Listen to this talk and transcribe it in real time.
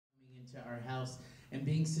our house and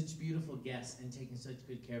being such beautiful guests and taking such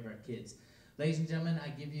good care of our kids. Ladies and gentlemen, I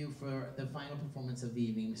give you for the final performance of the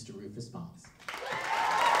evening, Mr. Rufus Bonds.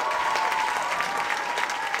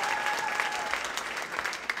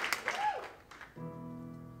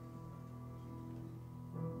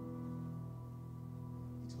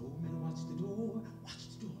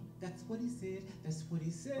 That's what he said, that's what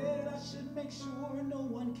he said. I should make sure no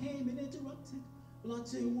one came and interrupted. Well, I'll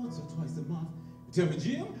tell you once or twice a month. Tell me,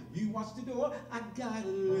 Jim, you watch the door. I got a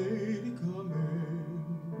lady coming.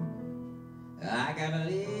 I got a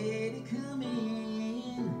lady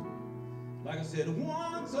coming. Like I said,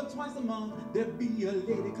 once or twice a month, there'll be a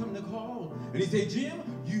lady come to call. And he said, Jim,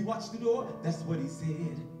 you watch the door. That's what he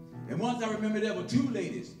said. And once I remember there were two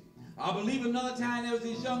ladies. I believe another time there was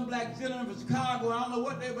this young black gentleman from Chicago. I don't know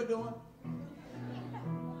what they were doing.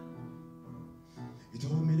 He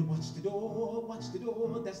told me to watch the door,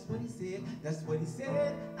 that's what he said, that's what he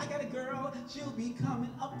said. I got a girl, she'll be coming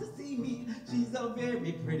up to see me. She's a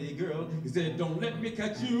very pretty girl. He said, don't let me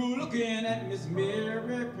catch you looking at Miss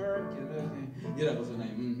Mary Perkins. Yeah, that was her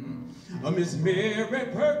name. Miss Mary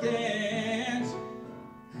Perkins.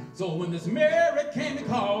 So when Miss Mary came to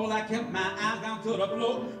call, I kept my eyes down to the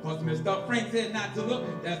floor, cause Mr. Frank said not to look,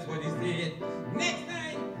 that's what he said. Next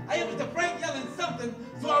thing, I hear Mr. Frank yelling something,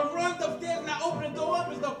 so I run upstairs and I open the door,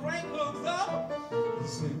 Mr. Frank looks up. He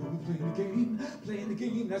said, we're playing the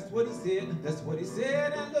game, that's what he said, that's what he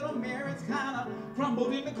said. And little Mary's kinda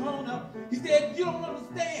crumbled in the corner. He said, you don't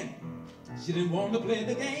understand. She didn't want to play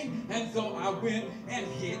the game, and so I went and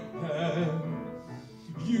hit her.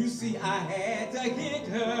 You see, I had to hit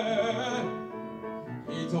her.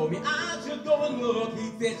 He told me I should go and look.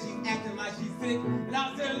 He said she's acting like she's sick. And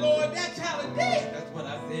I said, Lord, that child is dead. That's what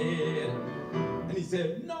I said. And he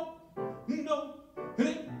said, no, it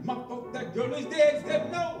ain't my fault that girl is dead. He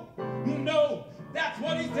said, no, that's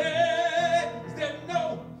what he said. He said,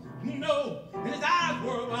 no. And his eyes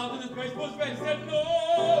were wild and his face was red. He said,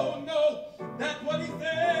 no, that's what he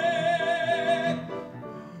said.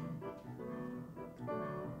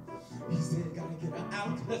 He said, gotta get her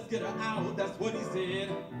out, let's get her out, that's what he said.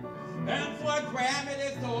 And so I grabbed it,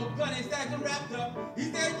 it's so gunny sacked and wrapped up.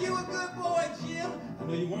 He said, you a good boy, Jim. I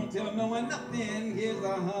know you won't tell no one nothing, here's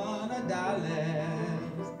 $100.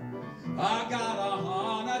 I got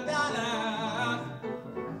 $100.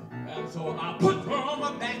 And so I put her on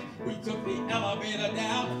my back, we took the elevator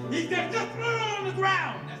down. He said, just throw her on the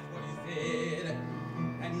ground, that's what he said.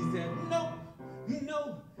 And he said, no,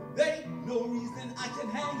 there ain't no reason I should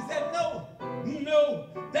hang. He said, no,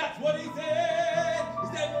 that's what he said. He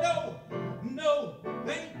said, no,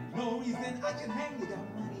 there ain't no reason I should hang. You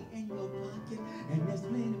got money in your pocket, and there's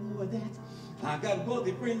plenty more of that. I got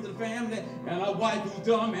wealthy friends and family, and a wife who's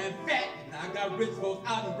dumb and fat. And I got rich folks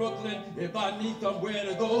out in Brooklyn if I need somewhere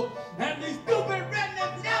to go. And these stupid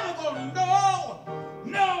rednecks never gonna know.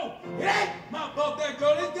 No, it ain't my fault that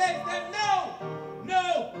girl is dead.